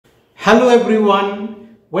Hello everyone,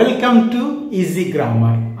 welcome to easy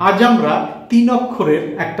grammar. আজ আমরা 3 অক্ষরের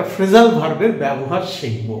একটা ফ্রেজাল ভার্বের ব্যবহার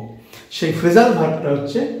শিখব। সেই ফ্রেজাল ভার্বটা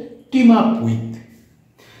হচ্ছে টিম আপ উইথ।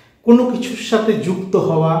 কোনো কিছুর সাথে যুক্ত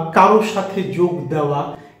হওয়া, কারোর সাথে যোগ দেওয়া,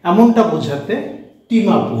 এমনটা বোঝাতে টিম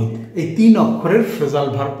আপ উইথ এই 3 অক্ষরের ফ্রেজাল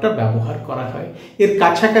ভার্বটা ব্যবহার করা হয়। এর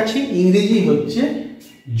কাছাকাছি ইংরেজি হচ্ছে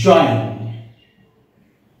জয়েন।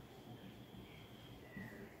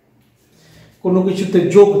 কোনো কিছুতে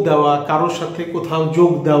যোগ দেওয়া, কারোর সাথে কোথাও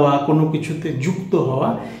যোগ দেওয়া, কোনো কিছুতে যুক্ত হওয়া,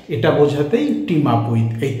 এটা বোঝাতেই টিম আপ উইথ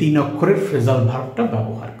এই 3 অক্ষরের ফ্রেজাল ভার্বটা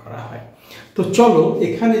ব্যবহার করা হয়। তো চলো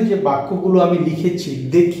এখানে যে বাক্যগুলো আমি লিখেছি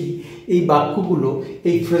দেখি এই বাক্যগুলো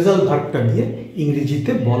এই ফ্রেজাল ভার্বটা দিয়ে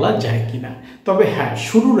ইংরেজিতে বলা যায় কিনা। তবে হ্যাঁ,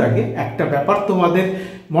 শুরুর আগে একটা ব্যাপার তোমাদের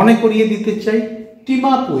মনে করিয়ে দিতে চাই। টিম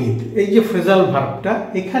আপ উইথ এই যে ফ্রেজাল ভার্বটা,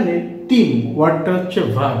 এখানে টিম ওয়ার্ডটা হচ্ছে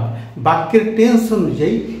ভার্ব। বাক্যের টেন্স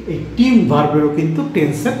অনুযায়ী এই টিম ভার্বেরও কিন্তু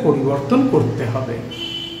টেন্সের পরিবর্তন করতে হবে।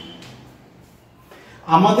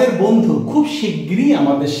 আমাদের বন্ধু খুব শিগগিরই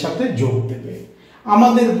আমাদের সাথে যোগ দেবে।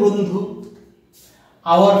 আমাদের বন্ধু,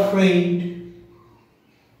 আওয়ার ফ্রেন্ড।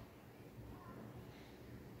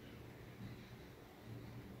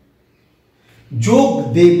 যোগ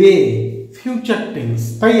দেবে ফিউচার টেন্স,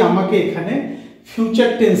 তাই আমাকে এখানে ফিউচার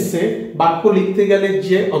টেন্সে বাক্য লিখতে গেলে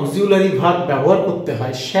যে অক্সিলারি ভার্ব ব্যবহার করতে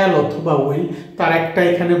হয় শ্যাল অথবা উইল, তার একটা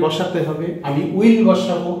এখানে বসাতে হবে। আমি উইল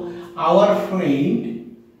বসাবো, আওয়ার ফ্রেন্ড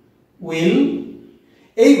উইল।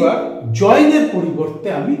 এইবার জয়েনের পরিবর্তে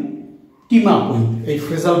আমি টিম আপ উইথ এই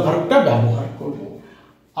ফ্রেজাল ভার্বটা ব্যবহার করব।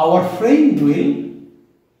 Our friend will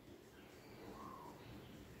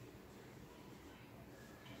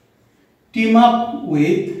team up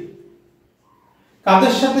with.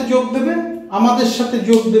 কাদের সাথে যোগ দেবে? আমাদের সাথে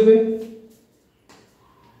যোগ দেবে।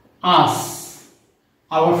 আস,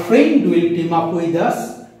 our friend will team up with us.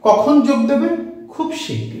 কখন যোগ দেবে? খুব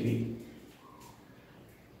শিগগিরই।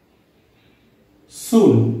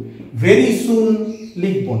 সুন, ভেরি সুন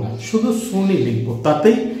লিখবো না, শুধু সুনই লিখবো,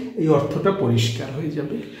 তাতেই এই অর্থটা পরিষ্কার হয়ে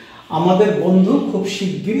যাবে। আমাদের বন্ধু খুব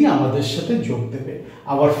শিগগিরই আমাদের সাথে যোগ দেবে।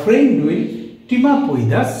 Our friend will team up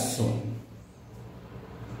with us সুন।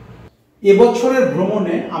 এবছরের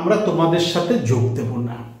ভ্রমণে আমরা তোমাদের সাথে যোগ দেব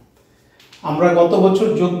না। আমরা গত বছর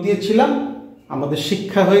যোগ দিয়েছিলাম, আমাদের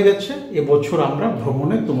শিক্ষা হয়ে গেছে, এবছর আমরা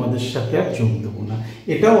ভ্রমণে তোমাদের সাথে আর যোগ দেব না।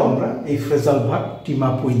 এটাও আমরা এই phrasal verb team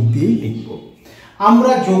up with দিয়েই লিখব।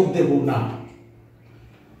 আমরা যোগ দেব না,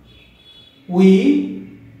 উই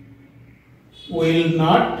উইল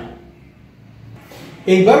নট।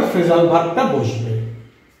 এইবার ফ্রেজাল ভার্বটা বসবে।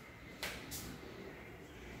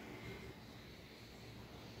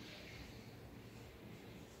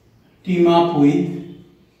 Team up with.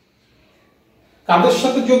 কাদের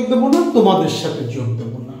সাথে যোগ দেব না? তোমাদের সাথে যোগ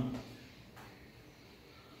দেব না।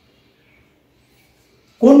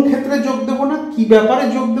 কোন ক্ষেত্রে যোগ দেব না? কি ব্যাপারে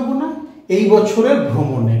যোগ দেব না? এই বছরের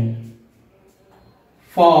ভ্রমণে।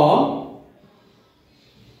 ফর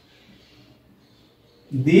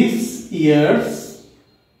দিস ইয়ার্স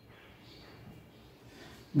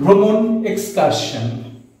ভ্রমণ, excursion.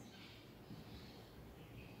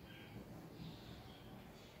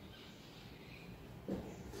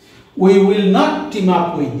 We will not team up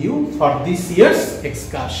with you for this year's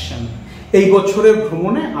excursion. এই বছরের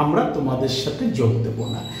ভ্রমণে আমরা তোমাদের সাথে যোগ দেব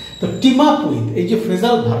না। তো টিম আপ উইথ এই যে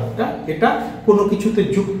ফ্রেজাল ভার্বটা, এটা কোনো কিছুতে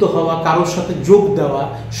যুক্ত হওয়া, কারোর সাথে যোগ দেওয়া,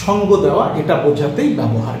 সঙ্গ দেওয়া, এটা বোঝাতেই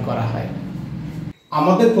ব্যবহার করা হয়।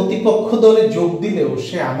 আমাদের প্রতিপক্ষ দলে যোগ দিলেও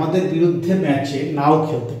সে আমাদের বিরুদ্ধে ম্যাচে নাও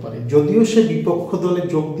খেলতে পারে। যদিও সে বিপক্ষ দলে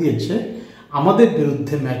যোগ দিয়েছে, আমাদের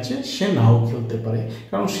বিরুদ্ধে ম্যাচে সে নাও খেলতে পারে,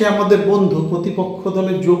 কারণ সে আমাদের বন্ধু। প্রতিপক্ষ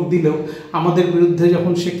দলে যোগ দিলেও আমাদের বিরুদ্ধে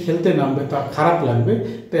যখন সে খেলতে নামবে তার খারাপ লাগবে,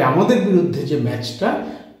 তাই আমাদের বিরুদ্ধে যে ম্যাচটা,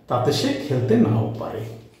 তাতে সে খেলতে নাও পারে।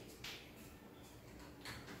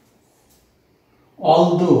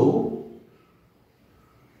 although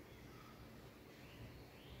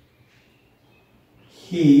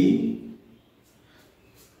he,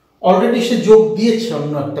 অলরেডি সে যোগ দিয়েছে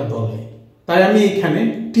অন্য একটা দলে, তাই আমি এখানে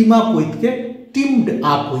টিম আপ উইথকে টিমড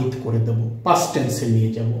আপ উইথ করে দেব, পাস্ট টেন্সে নিয়ে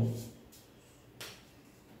যাব।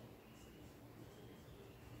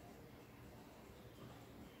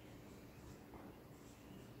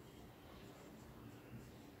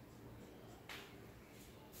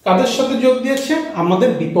 কাদের সাথে যোগ দিয়েছে? আমাদের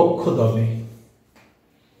বিপক্ষ দলে।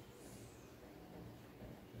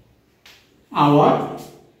 আওয়ার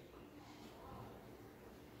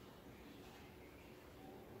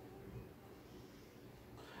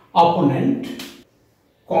opponent,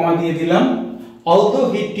 কমা দিয়ে দিলাম। although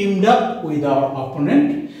he teamed up with our opponent,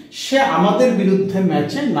 সে আমাদের বিরুদ্ধে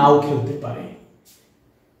ম্যাচে নাও খেলতে পারে।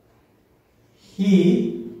 he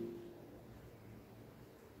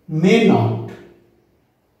may not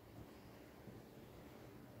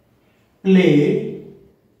play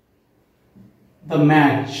the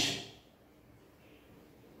match.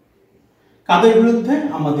 কাদের বিরুদ্ধে?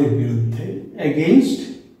 আমাদের বিরুদ্ধে। against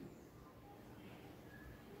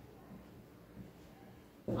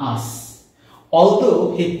us. Although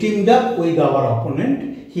he teamed up with our opponent,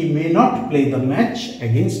 he may not play the match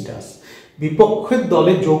against us. বিপক্ষের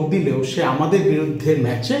দলে যোগ দিলেও সে আমাদের বিরুদ্ধে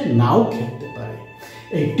ম্যাচে নাও খেলতে পারে।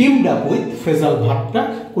 এই টিমড আপ উইথ ফ্রেজাল ভার্বটা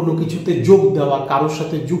কোনো কিছুতে যোগ দেওয়া, কারোর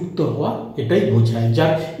সাথে যুক্ত হওয়া, এটাই বোঝায়,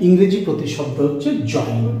 যার ইংরেজি প্রতিশব্দ হচ্ছে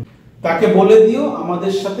জয়েন। তাকে বলে দিও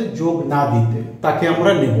আমাদের সাথে যোগ না দিতে, তাকে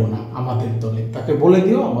আমরা নেব না আমাদের দলে, তাকে বলে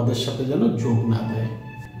দিও আমাদের সাথে যেন যোগ না দেয়।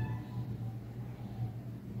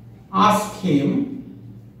 ask him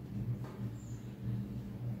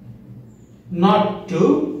not to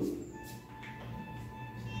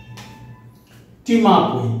team up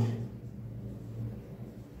with.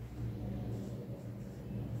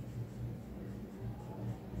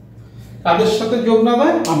 কাদের সাথে যোগ না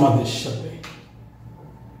দেয়? আমাদের সাথে।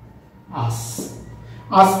 us.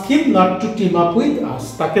 ask him not to team up with us.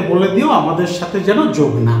 তাকে বলে দিও আমাদের সাথে যেন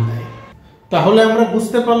যোগ না দেয়। তাহলে আমরা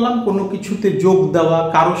বুঝতে পারলাম কোনো কিছুতে যোগ দেওয়া,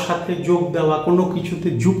 কারোর সাথে যোগ দেওয়া, কোনো কিছুতে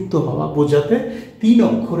যুক্ত হওয়া বোঝাতে 3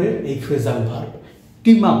 অক্ষরের এই phrasal verb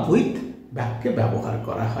team up with বাক্যে ব্যবহার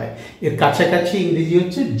করা হয়। এর কাছাকাছি ইংরেজি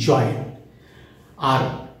হচ্ছে জয়েন। আর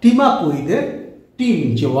টিম আপ উইথের টিম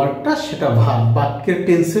যে ওয়ার্ডটা, সেটা ভার্ব, বাক্যের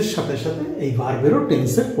টেন্সের সাথে সাথে এই ভার্বেরও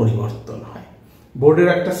টেন্সের পরিবর্তন হয়। বোর্ডের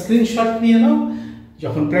একটা স্ক্রিনশট নিয়ে নাও,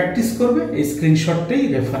 যখন প্র্যাকটিস করবে এই স্ক্রিনশটটাই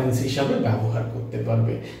রেফারেন্স হিসাবে ব্যবহার করতে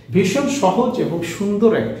পারবে। ভীষণ সহজ এবং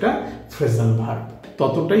সুন্দর একটা ফ্রেজাল ভার্ব,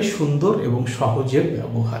 ততটাই সুন্দর এবং সহজের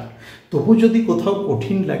ব্যবহার। তবু যদি কোথাও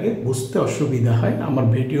কঠিন লাগে, বুঝতে অসুবিধা হয়, আমার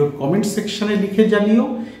ভিডিওর কমেন্ট সেকশনে লিখে জানিও।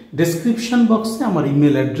 ডেসক্রিপশন বক্সে আমার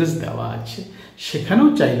ইমেল অ্যাড্রেস দেওয়া আছে, সেখানেও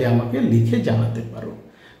চাইলে আমাকে লিখে জানাতে পারো।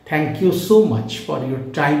 Thank you so much for your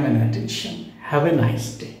time and attention. Have a nice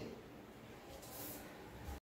day.